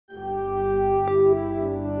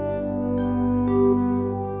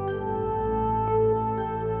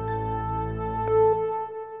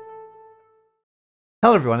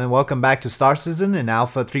Hello everyone and welcome back to Star Citizen in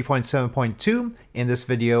Alpha 3.7.2. In this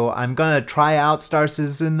video, I'm gonna try out Star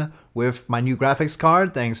Citizen with my new graphics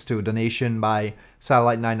card. Thanks to a donation by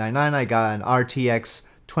Satellite999, I got an RTX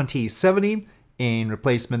 2070 in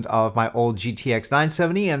replacement of my old GTX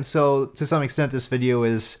 970, and so to some extent this video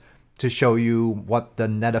is to show you what the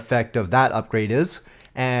net effect of that upgrade is.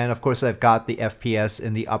 And of course I've got the FPS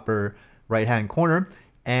in the upper right hand corner.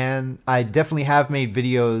 And I definitely have made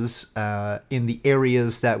videos in the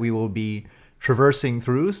areas that we will be traversing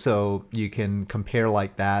through, so you can compare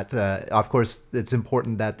like that. Of course, it's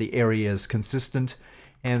important that the area is consistent.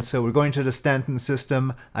 And so we're going to the Stanton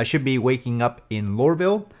system. I should be waking up in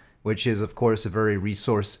Lorville, which is of course a very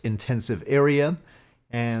resource intensive area.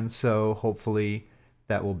 And so hopefully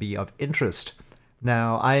that will be of interest.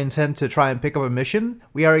 Now, I intend to try and pick up a mission.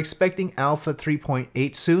 We are expecting Alpha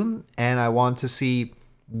 3.8 soon, and I want to see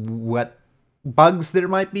what bugs there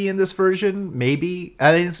might be in this version, maybe.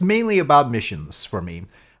 And it's mainly about missions for me.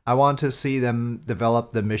 I want to see them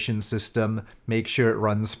develop the mission system, make sure it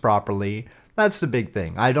runs properly. That's the big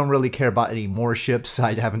thing. I don't really care about any more ships.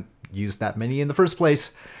 I haven't used that many in the first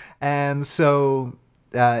place. And so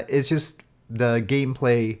it's just the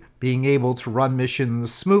gameplay being able to run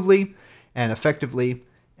missions smoothly and effectively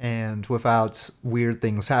and without weird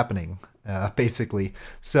things happening. Basically.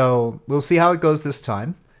 So we'll see how it goes this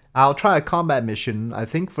time. I'll try a combat mission, I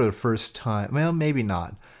think for the first time. Well, maybe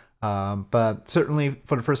not. But certainly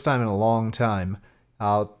for the first time in a long time.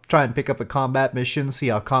 I'll try and pick up a combat mission, see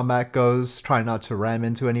how combat goes, try not to ram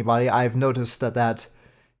into anybody. I've noticed that that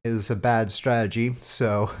is a bad strategy,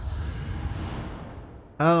 so...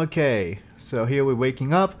 Okay, so here we're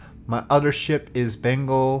waking up. My other ship is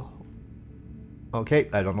Bengal. Okay,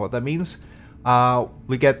 I don't know what that means.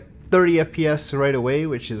 We get 30 FPS right away,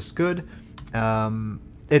 which is good.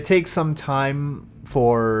 It takes some time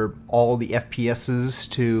for all the FPSs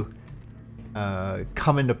to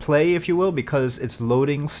come into play, if you will, because it's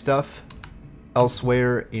loading stuff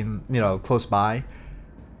elsewhere in, close by.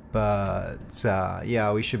 But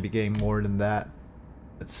yeah, we should be getting more than that.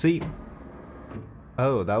 Let's see.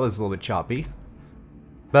 Oh, that was a little bit choppy.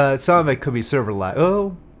 But some of it could be server lag.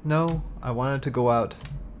 Oh, no, I wanted to go out.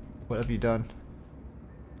 What have you done?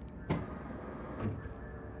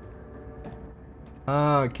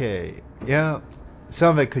 Okay, yeah,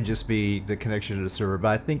 some of it could just be the connection to the server, but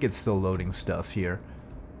I think it's still loading stuff here.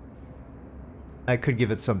 I could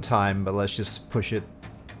give it some time, but let's just push it.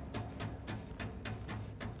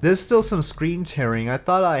 There's still some screen tearing. I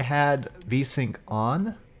thought I had VSync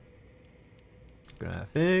on.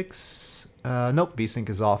 Graphics. Nope, VSync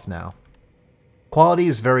is off now. Quality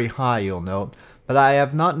is very high, you'll note. But I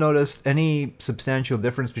have not noticed any substantial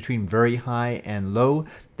difference between very high and low.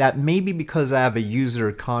 That may be because I have a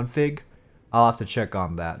user config. I'll have to check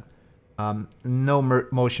on that. No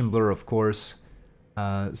motion blur, of course.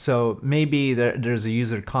 So maybe there's a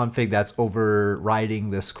user config that's overriding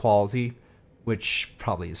this quality, which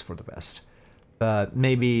probably is for the best. But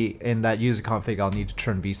maybe in that user config I'll need to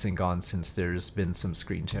turn VSync on since there's been some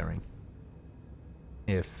screen tearing.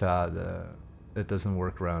 If it doesn't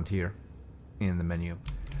work around here in the menu.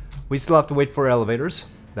 We still have to wait for elevators.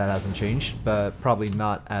 That hasn't changed, but probably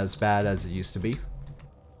not as bad as it used to be.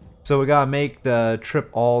 So we gotta make the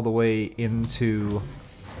trip all the way into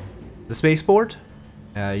the spaceport.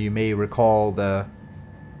 You may recall the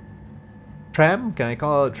tram? Can I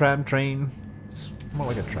call it a tram train? It's more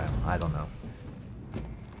like a tram. I don't know.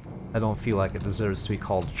 I don't feel like it deserves to be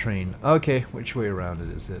called a train. Okay, which way around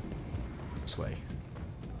it is it? This way.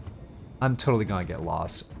 I'm totally gonna get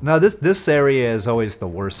lost. Now this area is always the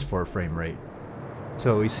worst for frame rate.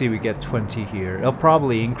 So we see we get 20 here. It'll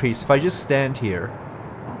probably increase. If I just stand here,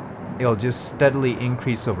 it'll just steadily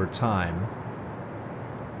increase over time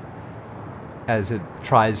as it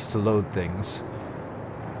tries to load things.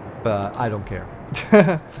 But I don't care.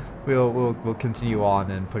 We'll continue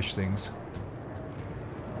on and push things.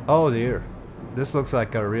 Oh dear. This looks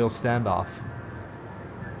like a real standoff.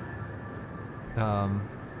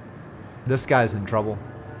 This guy's in trouble,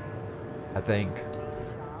 I think.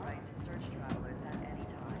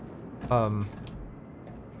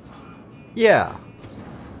 Yeah.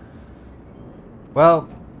 Well,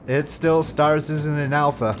 it's still Star Citizen in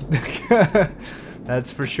Alpha.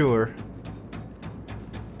 That's for sure.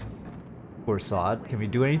 Poor Sod. Can we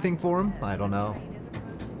do anything for him? I don't know.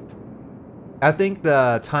 I think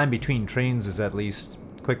the time between trains is at least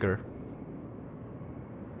quicker.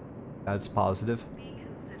 That's positive.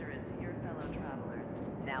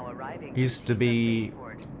 Used to be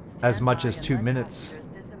as much as 2 minutes.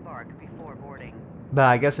 But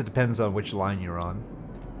I guess it depends on which line you're on.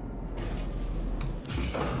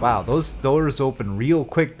 Wow, those doors open real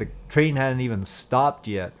quick. The train hadn't even stopped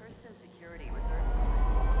yet.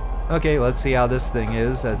 Okay, let's see how this thing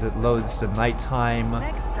is as it loads the nighttime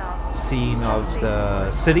scene of the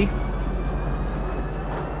city.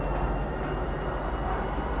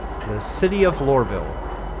 The city of Lorville.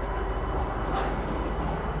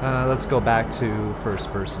 Let's go back to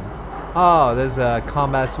first person. Oh, there's a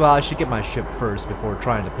combat. Well, I should get my ship first before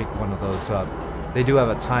trying to pick one of those up. They do have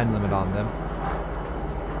a time limit on them.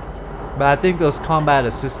 But I think those combat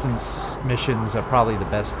assistance missions are probably the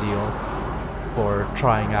best deal for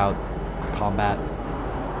trying out combat.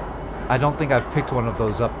 I don't think I've picked one of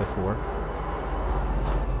those up before.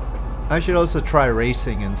 I should also try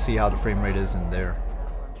racing and see how the frame rate is in there.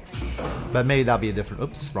 But maybe that'll be a different...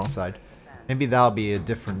 Oops, wrong side. Maybe that'll be a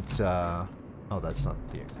different... oh, that's not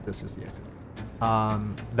the exit. This is the exit.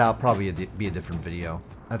 That'll probably be a different video.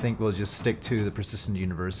 I think we'll just stick to the persistent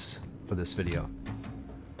universe for this video.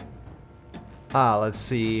 Let's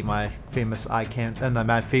see my famous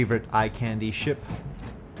my favorite eye candy ship.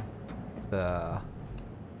 I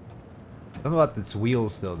don't know about its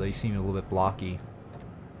wheels though. They seem a little bit blocky.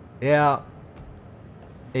 Yeah.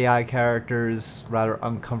 AI characters rather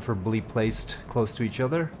uncomfortably placed close to each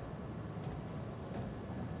other.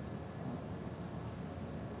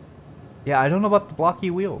 Yeah, I don't know about the blocky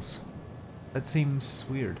wheels. That seems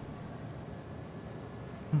weird.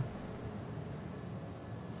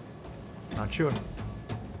 Not sure.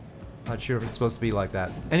 Not sure if it's supposed to be like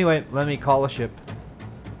that. Anyway, let me call a ship.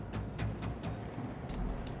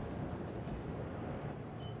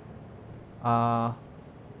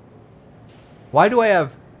 Why do I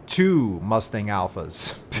have two Mustang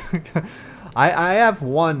Alphas? I have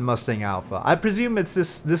one Mustang Alpha. I presume it's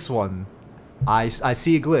this one. I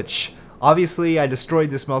see a glitch. Obviously, I destroyed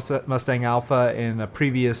this Mustang Alpha in a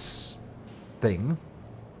previous thing.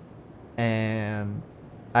 And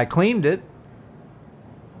I claimed it.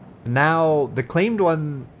 Now, the claimed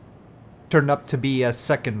one turned up to be a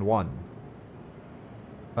second one.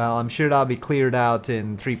 Well, I'm sure that'll be cleared out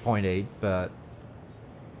in 3.8, but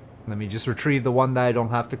let me just retrieve the one that I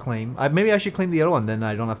don't have to claim. Maybe I should claim the other one, then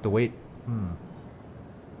I don't have to wait.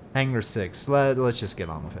 Hangar 6. Let's just get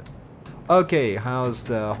on with it. Okay, how's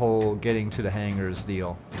the whole getting to the hangars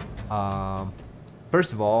deal?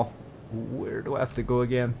 First of all, where do I have to go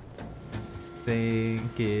again? I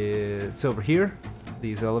think it's over here.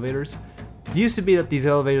 These elevators. It used to be that these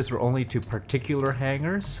elevators were only to particular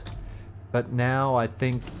hangars, but now I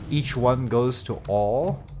think each one goes to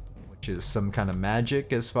all, which is some kind of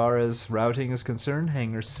magic as far as routing is concerned.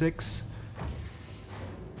 Hangar 6.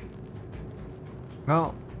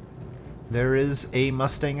 Well, there is a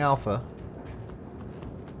Mustang Alpha.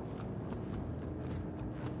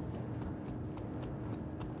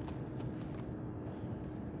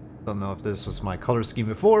 Don't know if this was my color scheme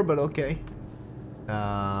before, but okay.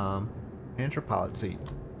 Enter pilot seat.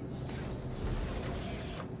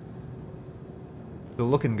 Still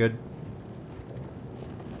looking good.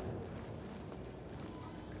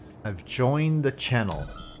 I've joined the channel.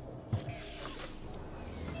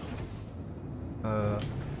 I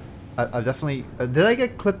definitely... did I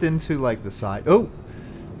get clipped into, like, the side? Oh!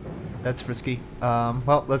 That's frisky.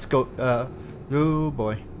 Well, let's go. Oh,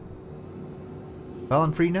 boy. Well,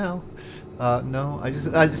 I'm free now. No, I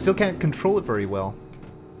still can't control it very well.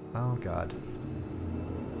 Oh, God.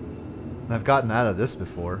 I've gotten out of this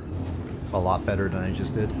before. A lot better than I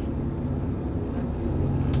just did.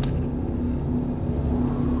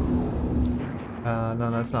 No,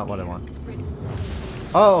 that's not what I want.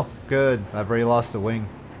 Oh, good. I've already lost a wing.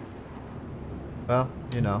 Well,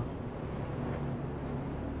 you know.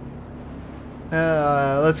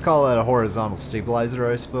 Let's call it a horizontal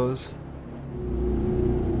stabilizer, I suppose.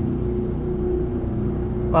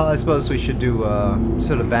 Well, I suppose we should do a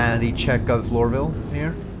sort of vanity check of Lorville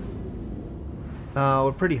here.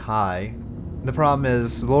 We're pretty high. The problem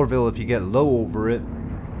is, Lorville, if you get low over it,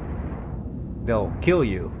 they'll kill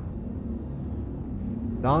you.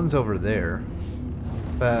 Dawn's over there.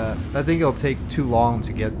 But I think it'll take too long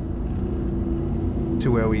to get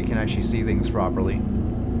to where we can actually see things properly.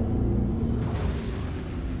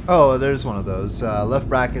 Oh, there's one of those. Left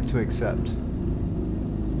bracket to accept.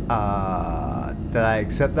 Did I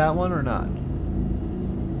accept that one or not?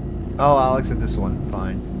 Oh, I'll accept this one.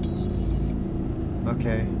 Fine.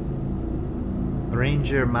 Okay.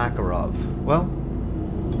 Ranger Makarov. Well.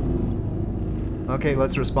 Okay,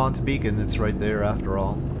 let's respond to beacon. It's right there after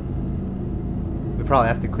all. We probably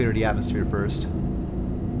have to clear the atmosphere first.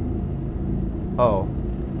 Oh.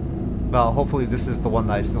 Well, hopefully this is the one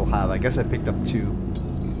that I still have. I guess I picked up two.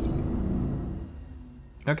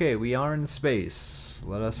 Okay, we are in space.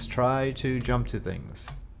 Let us try to jump to things.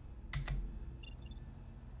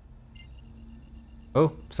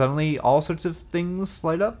 Oh, suddenly all sorts of things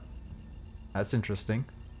light up? That's interesting.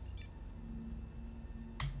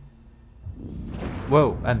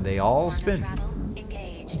 Whoa, and they all spin.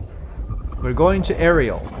 We're going to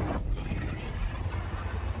aerial.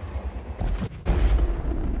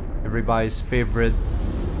 Everybody's favorite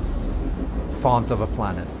font of a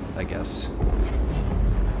planet, I guess.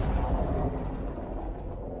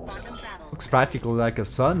 Looks practically like a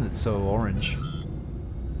sun, it's so orange.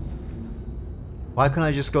 Why couldn't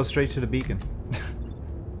I just go straight to the beacon?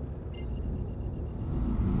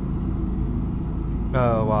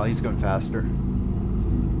 Oh, wow, he's going faster.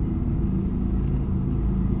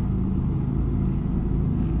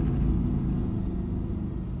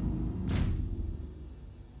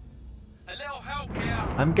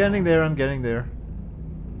 I'm getting there, I'm getting there.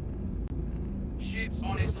 Ship's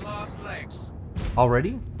on its last legs.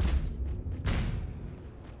 Already?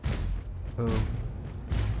 Oh.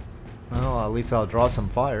 Well, at least I'll draw some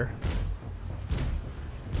fire.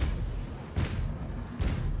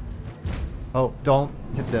 Oh, don't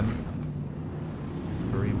hit them.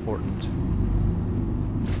 Very important.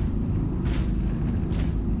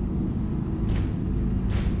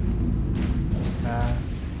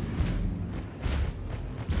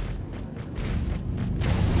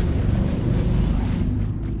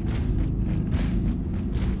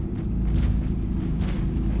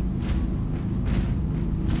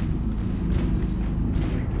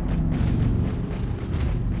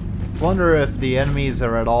 Wonder if the enemies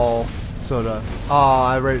are at all sort of.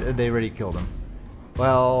 Oh, they already killed him.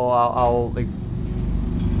 Well, I'll like,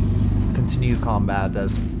 continue combat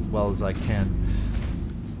as well as I can.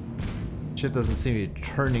 Ship doesn't seem to be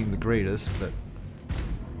turning the greatest, but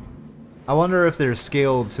I wonder if they're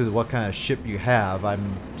scaled to what kind of ship you have.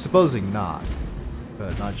 I'm supposing not,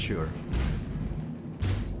 but not sure.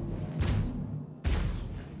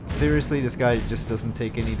 Seriously, this guy just doesn't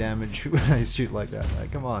take any damage when I shoot like that.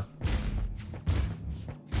 Like, come on.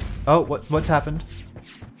 Oh, what's happened?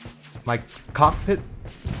 My cockpit?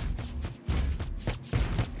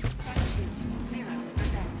 0%.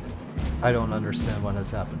 I don't understand what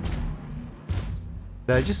has happened.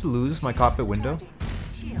 Did I just lose my cockpit window?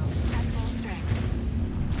 Shield at full strength.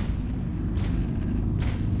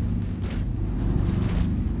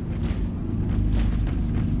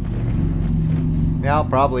 Yeah,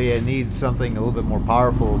 probably it needs something a little bit more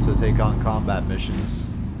powerful to take on combat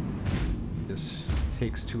missions. Just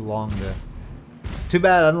takes too long to... Too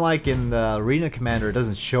bad, unlike in the Arena Commander, it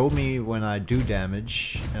doesn't show me when I do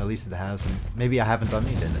damage. At least it hasn't. Maybe I haven't done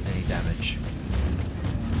any damage.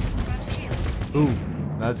 Ooh,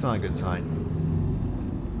 that's not a good sign.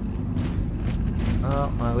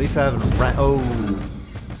 Well, at least I haven't oh.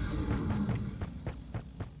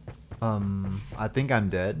 I think I'm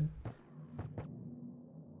dead.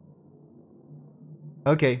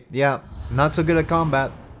 Okay, yeah, not so good at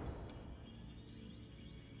combat.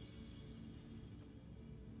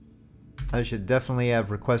 I should definitely have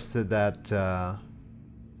requested that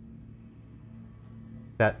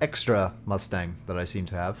that extra Mustang that I seem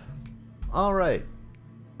to have. Alright.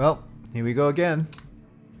 Well, here we go again.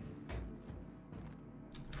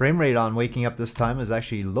 Frame rate on waking up this time is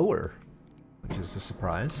actually lower, which is a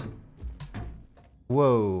surprise.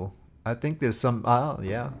 Whoa. I think there's some... oh,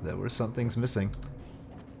 yeah, there were some things missing.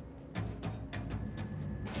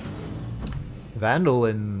 Vandal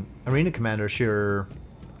and Arena Commander sure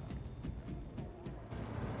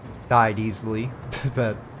died easily,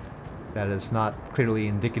 but that is not clearly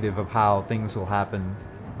indicative of how things will happen.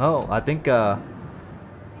 Oh, I think now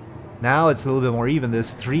it's a little bit more even.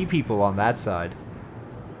 There's 3 people on that side.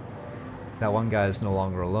 That one guy is no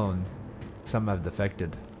longer alone. Some have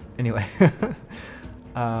defected. Anyway.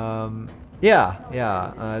 Yeah.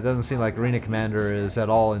 It doesn't seem like Arena Commander is at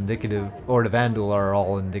all indicative, or the Vandal are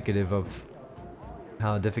all indicative of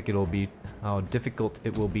how difficult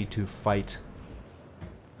it will be to fight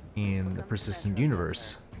in the persistent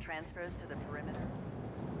universe. Transfers to the perimeter.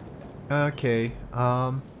 Okay,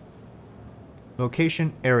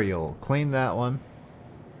 location aerial. Claim that one.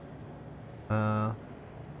 I'll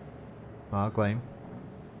claim.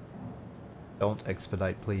 Don't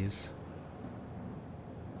expedite, please.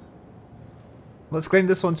 Let's claim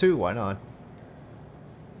this one too, why not?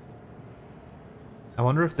 I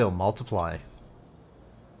wonder if they'll multiply.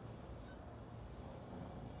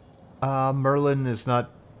 Merlin is not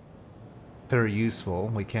very useful.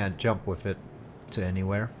 We can't jump with it to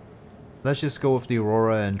anywhere. Let's just go with the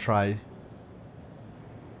Aurora and try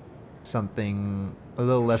something a a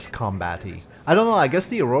little less combat-y. I don't know, I guess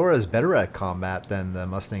the Aurora is better at combat than the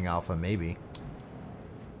Mustang Alpha, maybe.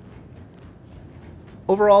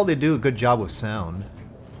 Overall, they do a good job with sound.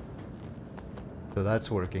 So that's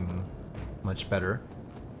working much better.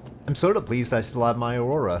 I'm sort of pleased I still have my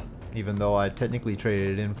Aurora, even though I technically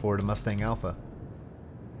traded it in for the Mustang Alpha.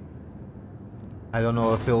 I don't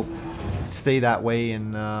know if it'll stay that way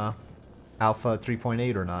in Alpha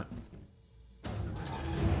 3.8 or not.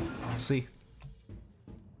 We'll see.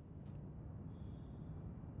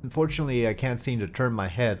 Unfortunately, I can't seem to turn my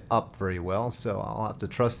head up very well, so I'll have to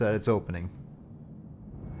trust that it's opening.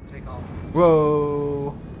 Take off.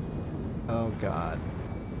 Whoa! Oh god.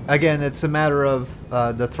 Again, it's a matter of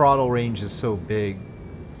the throttle range is so big.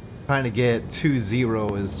 Trying to get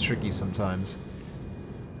 2-0 is tricky sometimes.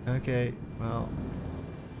 Okay, well.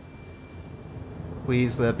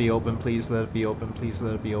 Please let it be open, please let it be open, please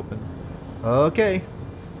let it be open. Okay.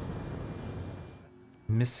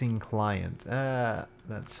 Missing client.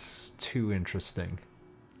 That's too interesting.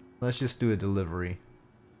 Let's just do a delivery.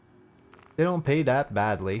 They don't pay that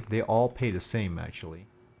badly. They all pay the same, actually.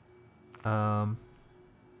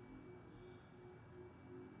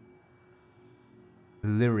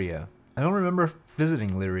 Lyria. I don't remember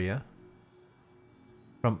visiting Lyria.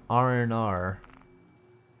 From R&R.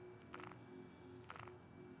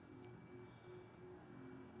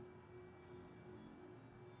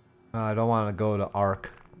 I don't want to go to Arc,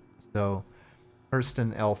 so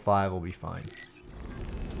Hurston L5 will be fine.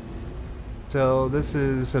 So this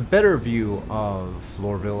is a better view of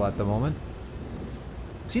Lorville at the moment.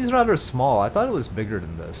 It seems rather small. I thought it was bigger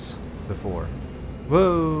than this before.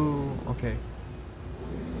 Whoa, okay.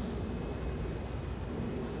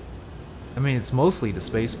 I mean, it's mostly the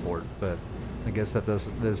spaceport, but I guess that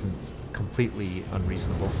isn't completely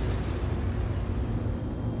unreasonable.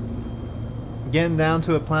 Getting down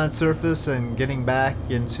to a planet's surface and getting back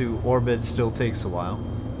into orbit still takes a while.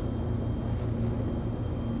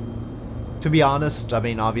 To be honest, I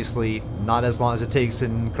mean, obviously, not as long as it takes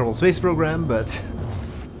in Kerbal Space Program, but,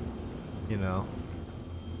 you know.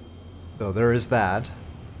 So there is that.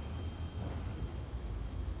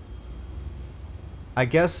 I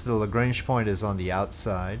guess the Lagrange point is on the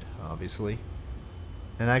outside, obviously.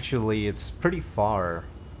 And actually, it's pretty far.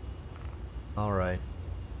 Alright.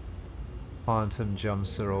 Quantum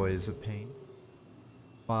jumps are always a pain.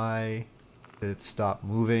 Why did it stop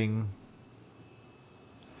moving?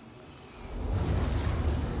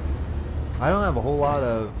 I don't have a whole lot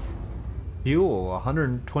of fuel.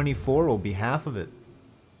 124 will be half of it.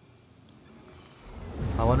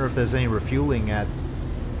 I wonder if there's any refueling at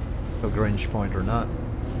Lagrange point or not.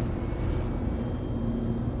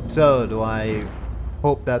 So, do I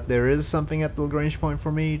hope that there is something at the Lagrange point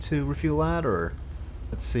for me to refuel at, or...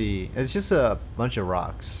 Let's see, it's just a bunch of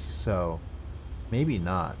rocks, so maybe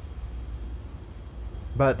not.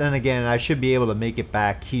 But then again, I should be able to make it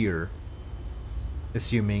back here,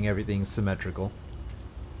 assuming everything's symmetrical.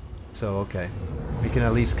 So okay, we can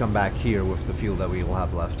at least come back here with the fuel that we will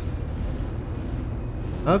have left.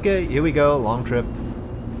 Okay, here we go, long trip.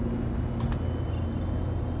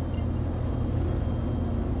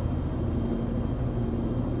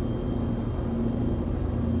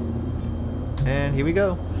 And here we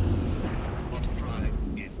go.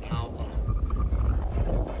 Autodrive is now on.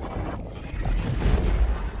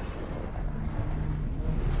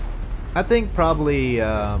 I think probably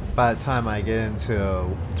by the time I get into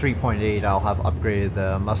 3.8, I'll have upgraded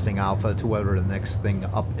the Mustang Alpha to whatever the next thing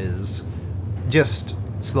up is. Just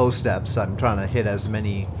slow steps. I'm trying to hit as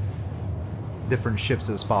many different ships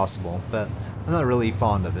as possible, but I'm not really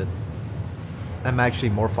fond of it. I'm actually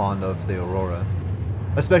more fond of the Aurora.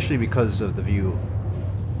 Especially because of the view,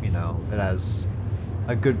 you know, it has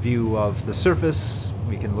a good view of the surface.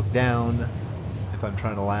 We can look down if I'm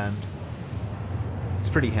trying to land. It's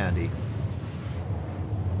pretty handy.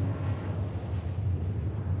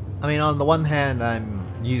 I mean, on the one hand, I'm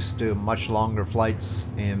used to much longer flights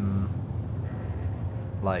in,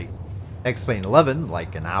 like, X-Plane 11,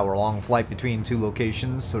 like an hour-long flight between two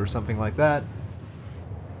locations or something like that.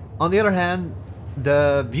 On the other hand,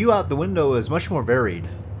 the view out the window is much more varied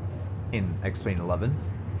in X-Plane 11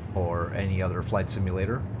 or any other flight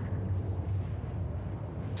simulator.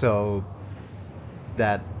 So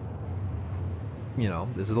that, you know,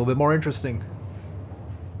 is a little bit more interesting.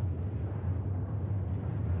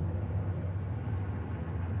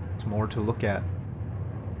 It's more to look at.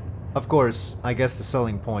 Of course, I guess the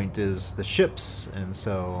selling point is the ships, and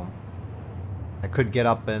so I could get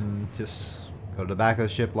up and just go to the back of the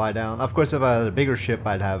ship, lie down. Of course, if I had a bigger ship,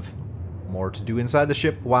 I'd have more to do inside the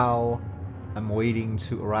ship while I'm waiting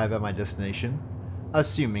to arrive at my destination.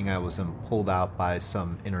 Assuming I wasn't pulled out by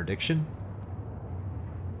some interdiction.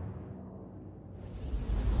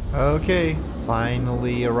 Okay,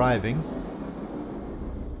 finally arriving.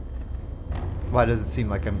 Why does it seem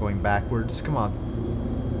like I'm going backwards? Come on.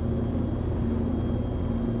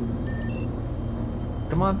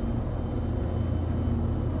 Come on.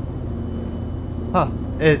 Huh.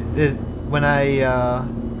 When I,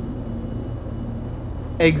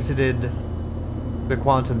 exited the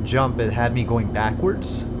quantum jump, it had me going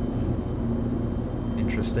backwards.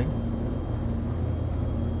 Interesting.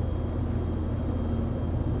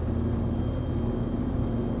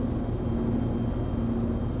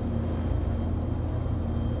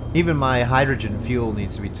 Even my hydrogen fuel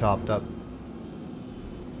needs to be topped up.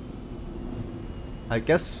 I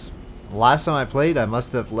guess last time I played, I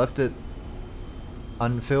must have left it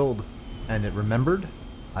unfilled and it remembered?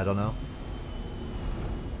 I don't know.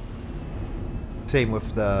 Same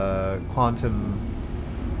with the quantum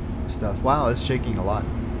stuff. Wow, it's shaking a lot.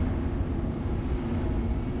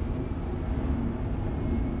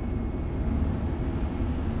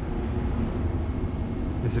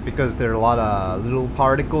 Is it because there are a lot of little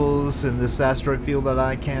particles in this asteroid field that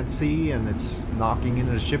I can't see and it's knocking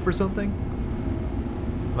into the ship or something?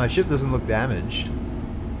 My ship doesn't look damaged.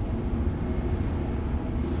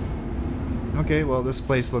 Okay, well this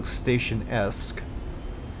place looks station-esque.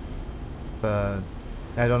 But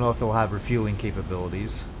I don't know if they'll have refueling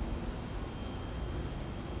capabilities.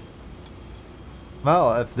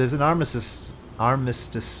 Well, if there's an armistice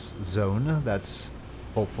zone, that's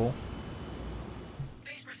hopeful.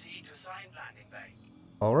 Please proceed to assigned landing bay.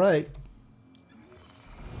 Alright.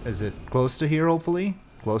 Is it close to here, hopefully?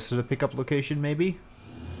 Close to the pickup location, maybe?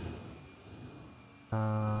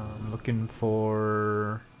 I'm looking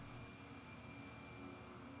for...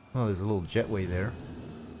 Oh, there's a little jetway there.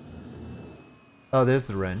 Oh, there's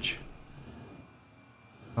the wrench.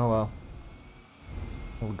 Oh well.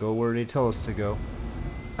 We'll go where they tell us to go.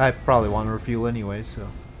 I probably want to refuel anyway, so...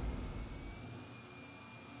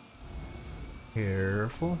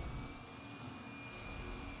 Careful.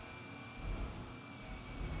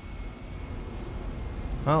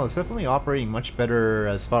 Well, it's definitely operating much better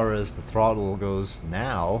as far as the throttle goes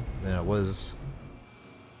now than it was.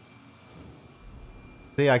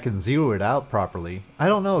 See, I can zero it out properly. I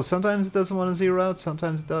don't know, sometimes it doesn't want to zero out,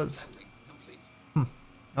 sometimes it does.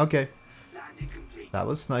 Okay. That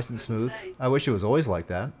was nice and smooth. I wish it was always like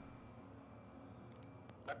that.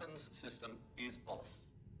 Weapons system is off.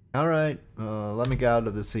 Alright, let me get out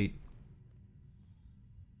of the seat.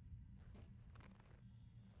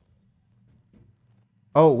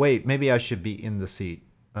 Oh, wait, maybe I should be in the seat.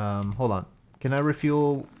 Hold on. Can I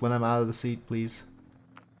refuel when I'm out of the seat, please?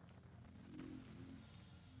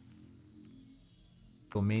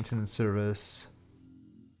 Go maintenance service.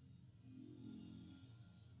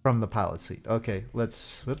 From the pilot seat. Okay,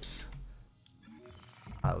 let's... Whoops.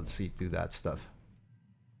 Pilot seat, do that stuff.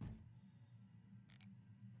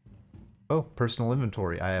 Oh, personal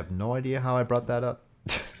inventory. I have no idea how I brought that up.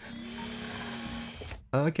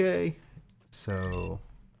 Okay. So...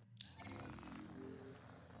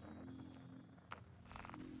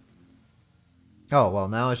 Oh, well,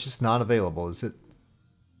 now it's just not available, is it?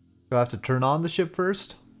 Do I have to turn on the ship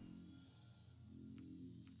first?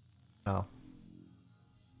 Oh.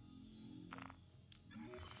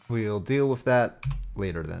 We'll deal with that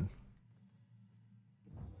later then.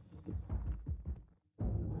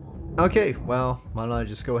 Okay, well, why don't I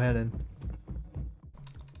just go ahead and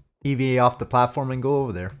EVA off the platform and go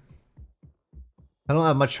over there. I don't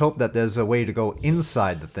have much hope that there's a way to go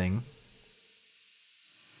inside the thing.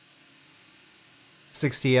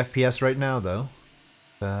 60 FPS right now though.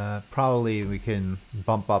 Probably we can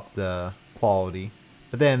bump up the quality.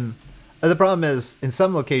 But then, the problem is, in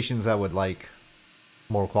some locations I would like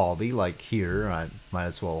more quality, like here, I might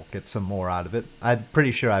as well get some more out of it. I'm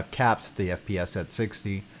pretty sure I've capped the FPS at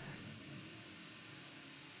 60.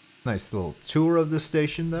 Nice little tour of the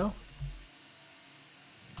station though.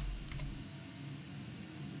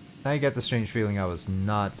 I get the strange feeling I was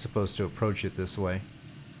not supposed to approach it this way.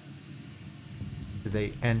 Did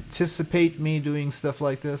they anticipate me doing stuff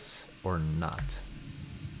like this, or not?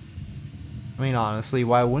 I mean, honestly,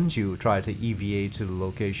 why wouldn't you try to EVA to the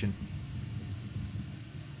location?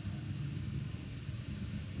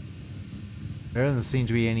 There doesn't seem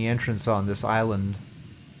to be any entrance on this island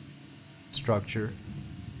structure.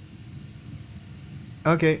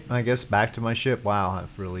 Okay, I guess back to my ship. Wow,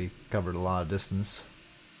 I've really covered a lot of distance.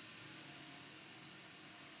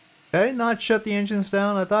 Did I not shut the engines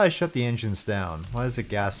down? I thought I shut the engines down. Why is it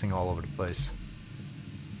gassing all over the place?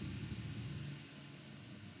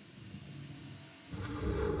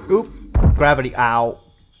 Oop! gravity. Ow.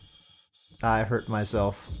 I hurt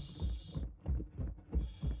myself.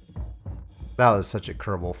 That was such a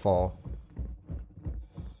Kerbal fall.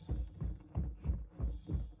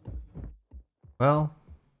 Well,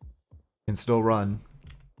 can still run.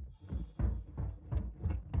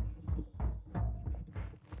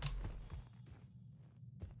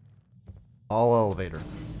 All elevator.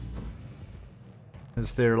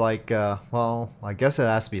 Is there like, well, I guess it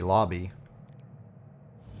has to be lobby.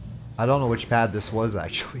 I don't know which pad this was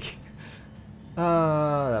actually.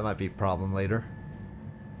 That might be a problem later.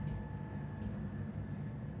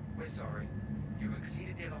 We're sorry. You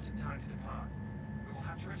exceeded the allotted time to depart. We will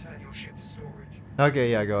have to return your ship to storage.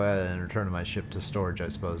 Okay, yeah, go ahead and return my ship to storage, I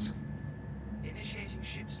suppose. Initiating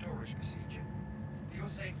ship storage procedure. For your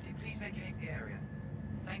safety, please vacate the area.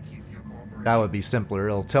 Thank you for your cooperation. That would be simpler.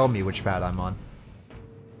 It'll tell me which pad I'm on.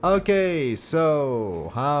 Okay,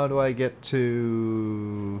 so how do I get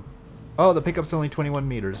to... Oh, the pickup's only 21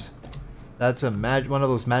 meters. That's a one of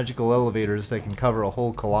those magical elevators that can cover a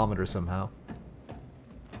whole kilometer somehow.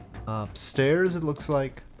 Upstairs, it looks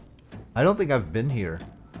like. I don't think I've been here.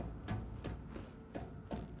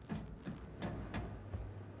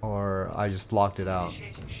 Or I just blocked it out.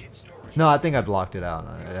 Initiating ship storage. No, I think I blocked it out.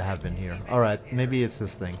 I have been here. Alright, maybe it's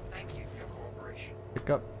this thing. Thank you for your cooperation. Pick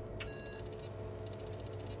up.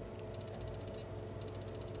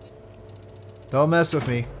 Don't mess with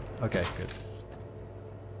me. Okay, good.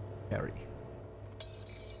 Carry.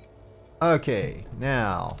 Okay,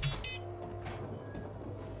 now.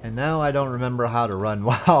 And now I don't remember how to run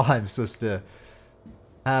while I'm supposed to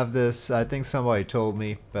have this. I think somebody told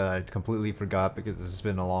me, but I completely forgot because this has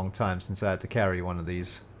been a long time since I had to carry one of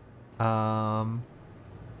these. I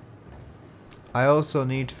also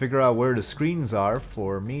need to figure out where the screens are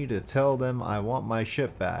for me to tell them I want my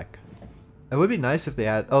ship back. It would be nice if they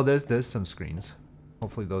had... Oh, there's some screens.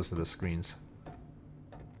 Hopefully those are the screens.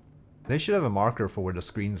 They should have a marker for where the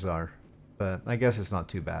screens are. But I guess it's not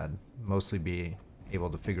too bad. Mostly be able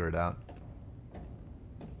to figure it out.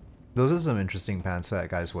 Those are some interesting pants that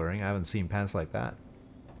guy's wearing. I haven't seen pants like that.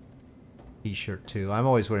 T-shirt too. I'm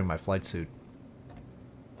always wearing my flight suit.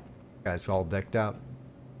 Guy's all decked out.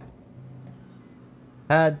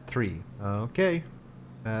 Pad 3. Okay.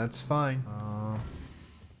 That's fine.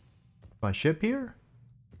 My ship here?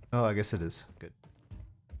 Oh, I guess it is. Good.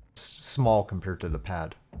 Small compared to the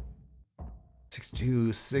pad.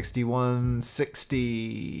 62, 61,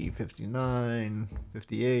 60, 59,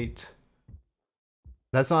 58.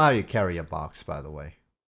 That's not how you carry a box, by the way.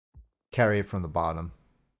 Carry it from the bottom.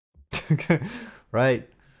 Right?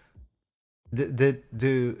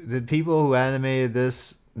 Did people who animated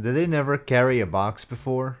this, did they never carry a box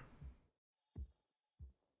before?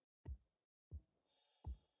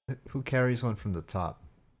 Who carries one from the top?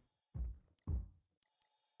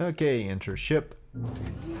 Okay, enter ship.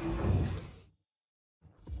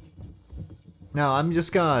 Now I'm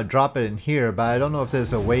just gonna drop it in here, but I don't know if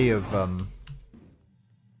there's a way of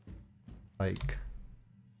like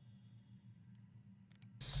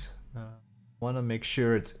want to make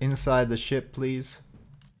sure it's inside the ship, please.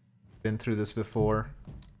 Been through this before.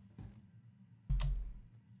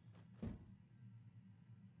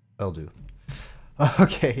 I'll do.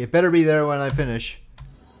 Okay, it better be there when I finish.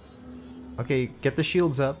 Okay, get the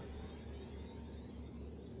shields up.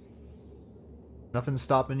 Nothing's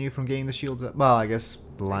stopping you from getting the shields up. Well, I guess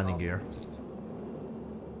the landing gear.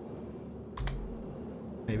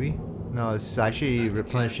 Maybe? No, it's actually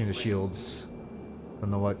replenishing the shields. I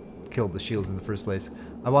don't know what killed the shields in the first place.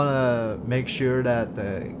 I want to make sure that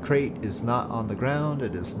the crate is not on the ground.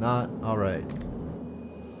 It is not. Alright.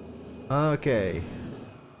 Okay.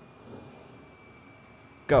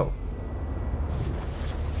 Go.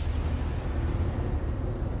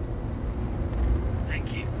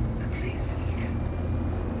 Thank you, and please visit again.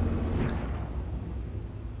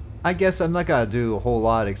 I guess I'm not gonna do a whole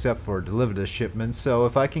lot except for deliver the shipment, so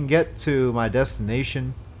if I can get to my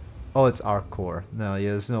destination... Oh, it's Arc Core. No,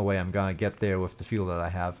 yeah, there's no way I'm gonna get there with the fuel that I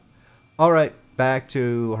have. Alright, back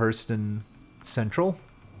to Hurston Central.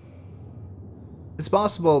 It's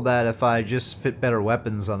possible that if I just fit better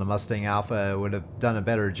weapons on the Mustang Alpha, I would have done a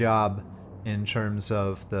better job in terms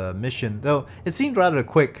of the mission. Though, it seemed rather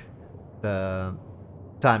quick, the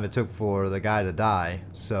time it took for the guy to die.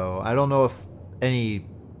 So, I don't know if any,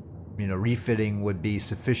 refitting would be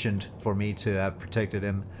sufficient for me to have protected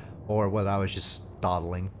him, or whether I was just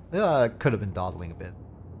dawdling. Yeah, I could have been dawdling a bit.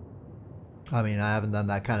 I mean, I haven't done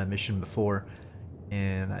that kind of mission before,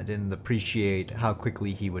 and I didn't appreciate how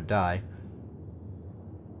quickly he would die.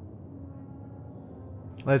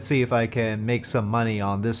 Let's see if I can make some money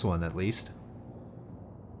on this one at least.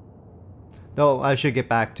 Though I should get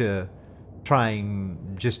back to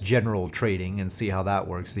trying just general trading and see how that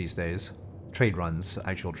works these days. Trade runs,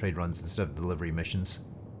 actual trade runs instead of delivery missions.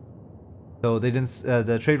 So they didn't.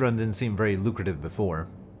 The trade run didn't seem very lucrative before,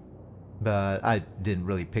 but I didn't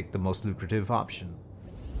really pick the most lucrative option.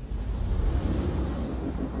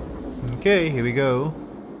 Okay, here we go.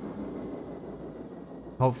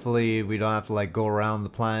 Hopefully we don't have to like go around the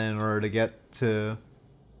planet in order to get to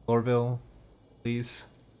Lorville, please.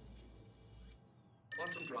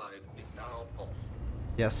 Quantum drive is now off.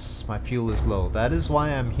 Yes, my fuel is low. That is why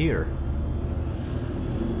I'm here.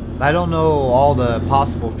 I don't know all the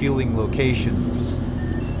possible fueling locations.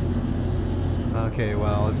 Okay,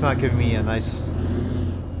 well, it's not giving me a nice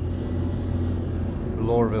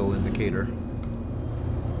Lorville indicator.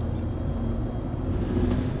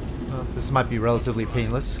 Well, this might be relatively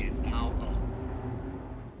painless.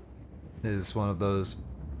 This is one of those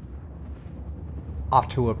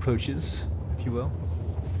auto approaches, if you will.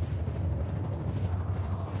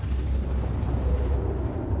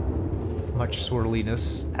 Much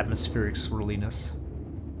swirliness, atmospheric swirliness.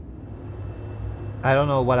 I don't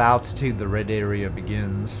know what altitude the red area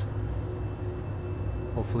begins.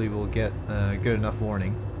 Hopefully we'll get a good enough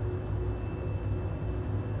warning.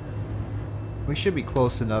 We should be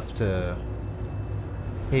close enough to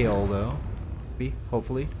hail though.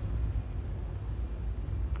 Hopefully.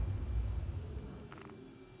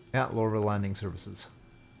 Yeah, Lorville landing services.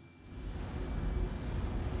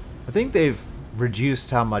 I think they've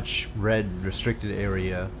reduced how much red restricted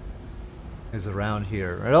area is around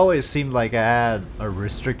here. It always seemed like I had a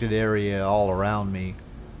restricted area all around me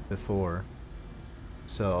before.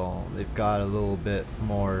 So they've got a little bit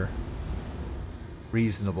more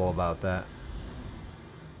reasonable about that.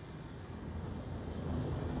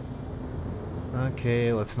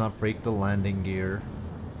 Okay, let's not break the landing gear.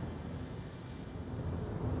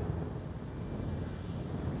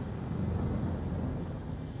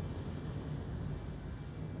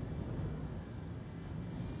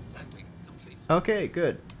 Landing complete. Okay,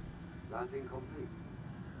 good. Landing complete.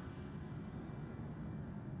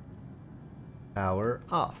 Power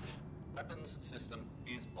off. Weapons system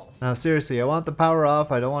is off. Now seriously, I want the power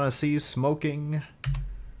off. I don't want to see smoking.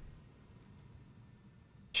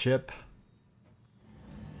 Ship.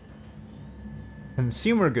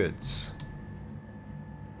 Consumer goods.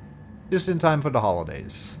 Just in time for the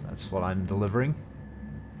holidays. That's what I'm delivering.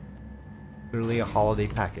 Clearly a holiday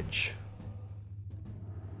package.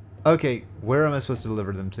 Okay, where am I supposed to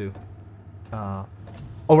deliver them to? Oh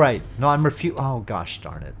right, no, I'm oh gosh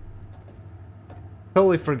darn it.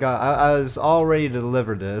 Totally forgot. I was all ready to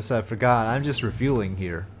deliver this. I forgot. I'm just refueling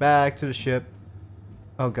here. Back to the ship.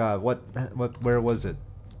 Oh god, where was it?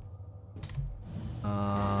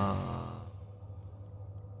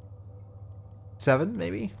 7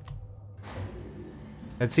 maybe?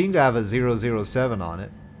 It seemed to have a 007 on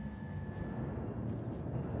it.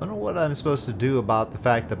 I don't know what I'm supposed to do about the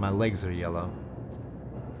fact that my legs are yellow.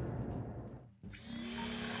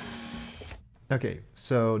 Okay,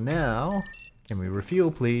 so now, can we refuel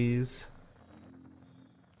please?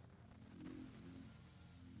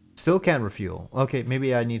 Still can't refuel. Okay,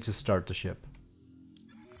 maybe I need to start the ship.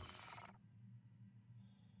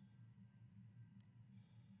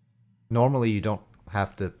 Normally you don't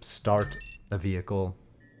have to start a vehicle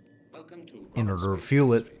in order to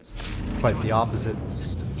refuel it. Quite the opposite.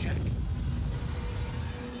 System check.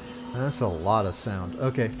 That's a lot of sound.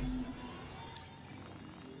 Okay.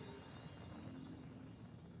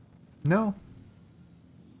 No.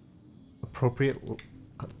 Appropriate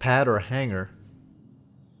pad or hanger.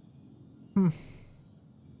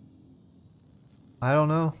 I don't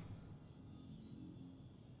know.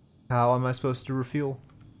 How am I supposed to refuel?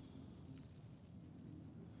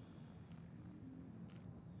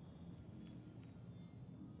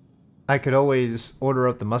 I could always order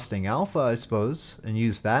up the Mustang Alpha, I suppose, and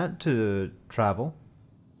use that to travel.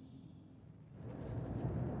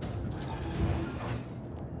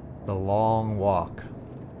 The long walk.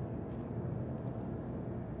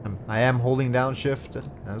 I am holding down shift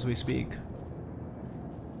as we speak.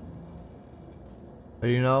 But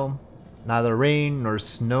you know, neither rain nor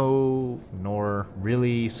snow nor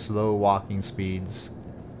really slow walking speeds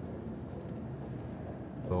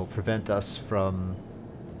will prevent us from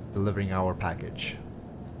delivering our package.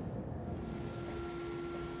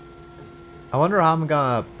 I wonder how I'm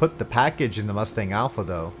gonna put the package in the Mustang Alpha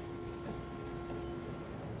though.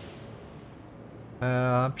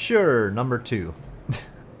 Sure, number 2.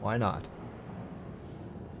 Why not?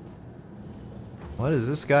 What is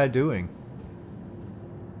this guy doing?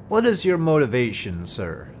 What is your motivation,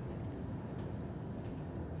 sir?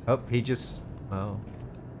 Oh, he just... oh.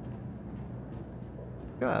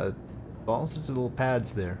 God. All sorts of little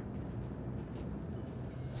pads there.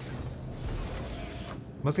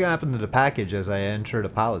 What's gonna happen to the package as I enter the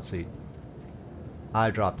pilot seat? I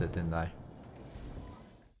dropped it, didn't I?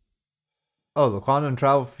 Oh, the quantum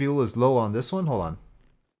travel fuel is low on this one? Hold on.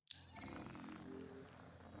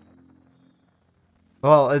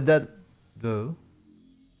 Well, that... No.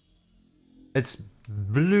 It's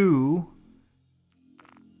blue.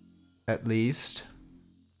 At least.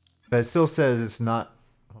 But it still says it's not...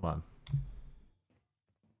 Hold on.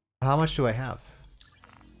 How much do I have?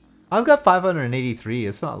 I've got 583.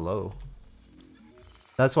 It's not low.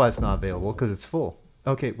 That's why it's not available, because it's full.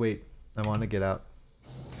 Okay, wait. I want to get out.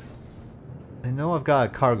 I know I've got a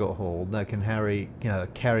cargo hold that can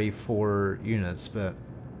carry 4 units, but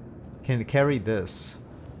can it carry this?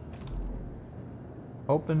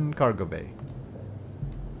 Open cargo bay.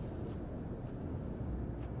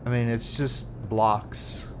 I mean, it's just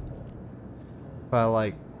blocks. But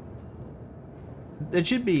like, it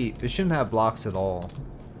shouldn't have blocks at all.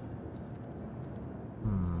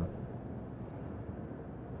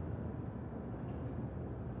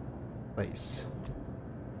 Place.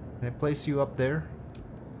 Can I place you up there?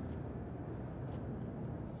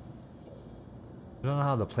 I don't know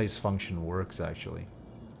how the place function works actually.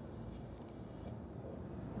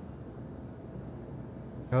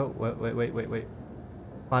 Oh, wait.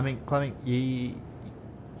 Climbing.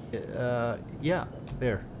 Yeah,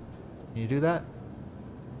 there. Can you do that?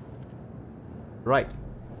 Right.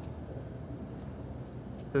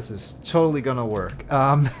 This is totally gonna work.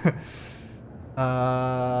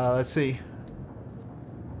 Let's see.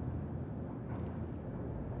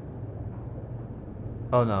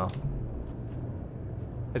 Oh no.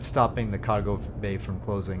 It's stopping the cargo bay from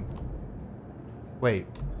closing. Wait.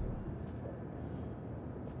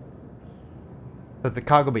 But the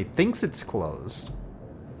cargo bay thinks it's closed.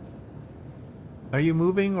 Are you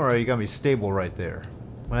moving or are you gonna be stable right there?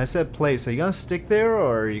 When I said place, are you gonna stick there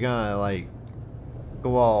or are you gonna like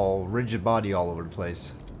go all rigid body all over the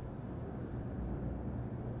place?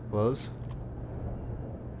 Close.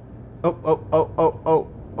 Oh,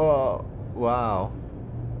 wow.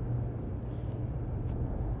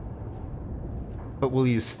 But will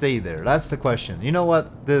you stay there? That's the question. You know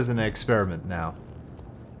what? This is an experiment now.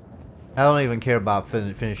 I don't even care about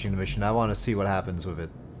finishing the mission. I want to see what happens with it.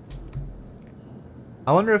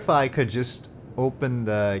 I wonder if I could just open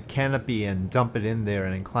the canopy and dump it in there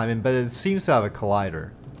and then climb in, but it seems to have a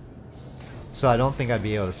collider. So I don't think I'd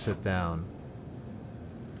be able to sit down.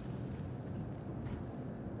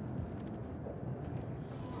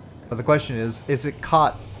 But the question is it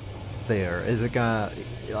caught there? Is it gonna,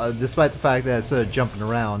 despite the fact that it's sort of jumping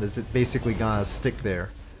around, is it basically gonna stick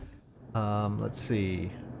there? Let's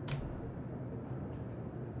see.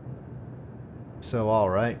 So,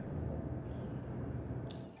 alright.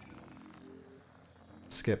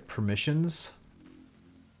 Let's get permissions.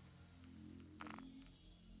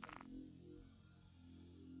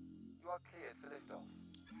 You are cleared for liftoff.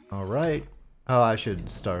 Alright. Oh, I should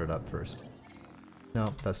start it up first.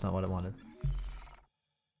 No, that's not what I wanted.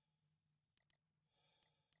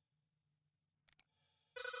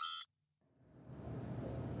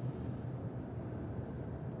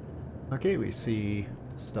 Okay, we see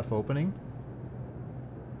stuff opening.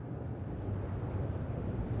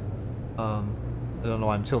 I don't know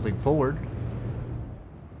why I'm tilting forward.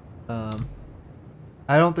 I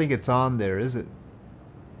don't think it's on there, is it?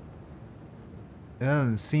 It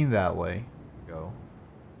doesn't seem that way. Go.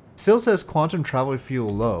 Still says quantum travel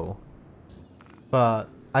fuel low, but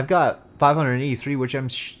I've got 583, which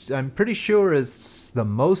I'm pretty sure is the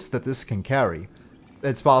most that this can carry.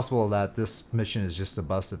 It's possible that this mission is just a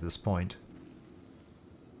bust at this point.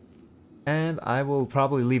 And I will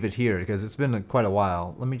probably leave it here because it's been quite a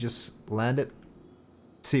while. Let me just land it.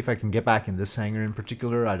 See if I can get back in this hangar in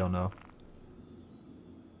particular. I don't know.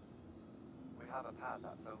 We have a pad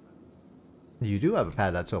that's open. You do have a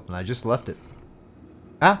pad that's open. I just left it.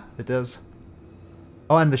 Ah, it does.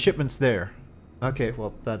 Oh, and the shipment's there. Okay,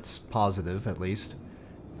 well, that's positive at least.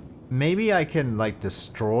 Maybe I can, like,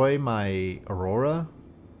 destroy my Aurora?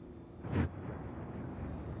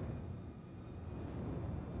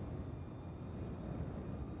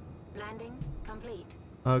 Landing complete.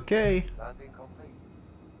 Okay. Landing complete.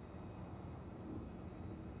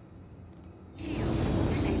 Shields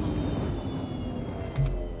disabled.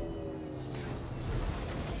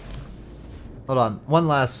 Hold on, one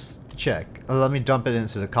last check. Let me dump it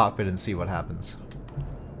into the cockpit and see what happens.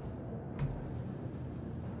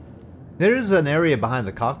 There is an area behind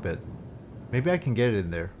the cockpit. Maybe I can get it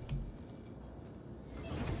in there.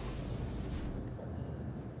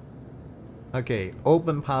 Okay,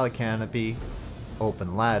 open pilot canopy,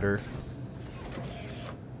 open ladder.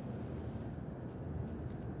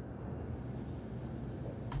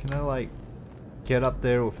 Can I, like, get up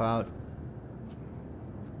there without...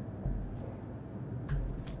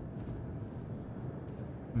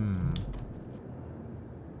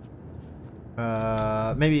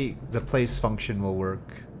 Maybe the place function will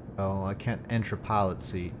work. Oh, I can't enter pilot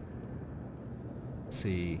seat. Let's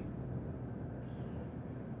see.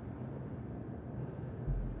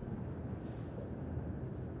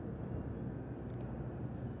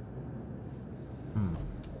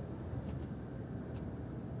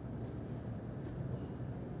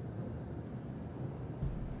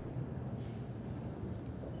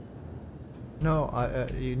 No,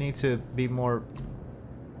 you need to be more...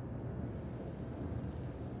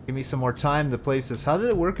 Give me some more time to place this. How did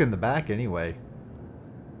it work in the back anyway?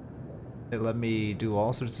 It let me do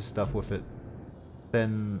all sorts of stuff with it.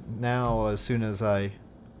 Then now, as soon as I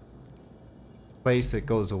place it,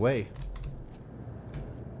 goes away.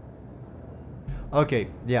 Okay,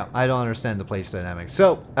 yeah, I don't understand the place dynamics.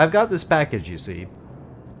 So, I've got this package, you see.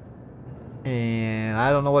 And I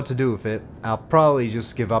don't know what to do with it. I'll probably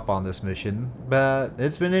just give up on this mission, but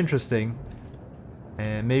it's been interesting.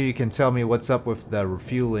 And maybe you can tell me what's up with the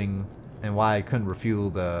refueling and why I couldn't refuel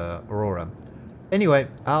the Aurora. Anyway,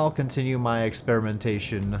 I'll continue my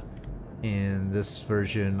experimentation in this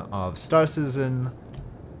version of Star Citizen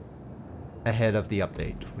ahead of the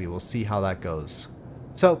update. We will see how that goes.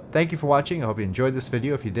 So, thank you for watching. I hope you enjoyed this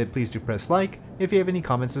video. If you did, please do press like. If you have any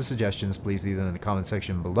comments or suggestions, please leave them in the comment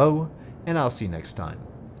section below. And I'll see you next time.